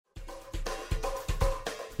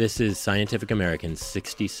This is Scientific American's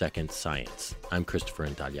 60-Second Science. I'm Christopher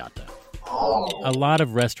Intagliata. A lot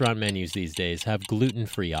of restaurant menus these days have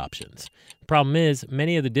gluten-free options. The problem is,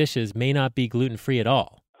 many of the dishes may not be gluten-free at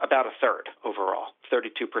all. About a third overall. 32%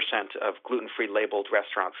 of gluten-free labeled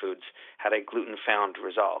restaurant foods had a gluten-found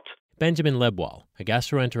result. Benjamin Lebwohl, a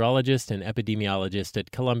gastroenterologist and epidemiologist at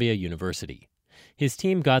Columbia University. His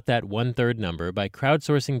team got that one-third number by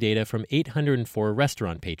crowdsourcing data from 804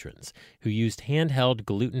 restaurant patrons who used handheld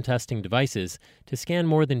gluten testing devices to scan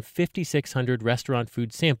more than 5,600 restaurant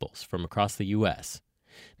food samples from across the U.S.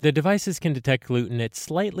 The devices can detect gluten at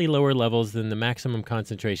slightly lower levels than the maximum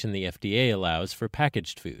concentration the FDA allows for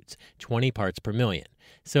packaged foods, 20 parts per million.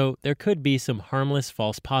 So there could be some harmless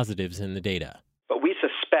false positives in the data. But we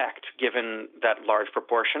suspect, given that large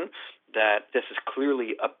proportion, that this is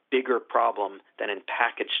clearly a bigger problem than in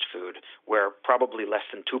packaged food, where probably less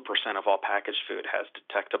than 2% of all packaged food has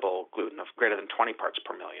detectable gluten of greater than 20 parts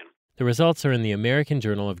per million. The results are in the American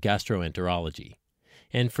Journal of Gastroenterology.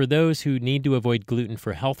 And for those who need to avoid gluten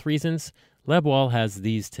for health reasons, Lebwohl has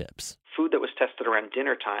these tips. Food that was tested around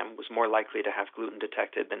dinner time was more likely to have gluten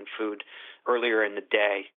detected than food earlier in the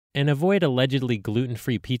day. And avoid allegedly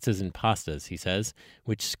gluten-free pizzas and pastas, he says,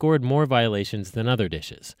 which scored more violations than other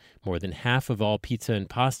dishes. More than half of all pizza and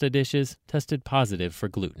pasta dishes tested positive for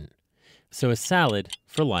gluten. So a salad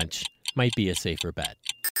for lunch might be a safer bet.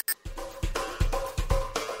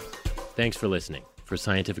 Thanks for listening. For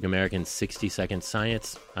Scientific American's 60-Second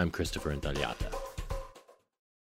Science, I'm Christopher Intagliata.